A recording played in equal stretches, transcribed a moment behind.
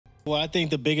Well, I think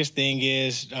the biggest thing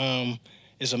is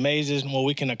it's amazing what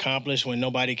we can accomplish when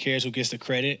nobody cares who gets the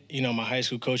credit. You know, my high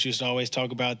school coach used to always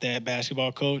talk about that,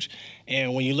 basketball coach.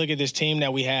 And when you look at this team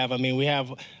that we have, I mean, we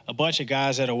have a bunch of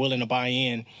guys that are willing to buy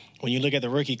in. When you look at the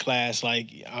rookie class, like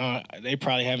they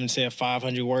probably haven't said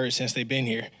 500 words since they've been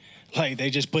here. Like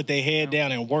they just put their head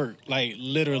down and work, like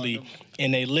literally,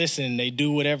 and they listen, they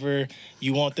do whatever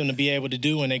you want them to be able to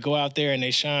do, and they go out there and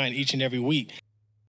they shine each and every week.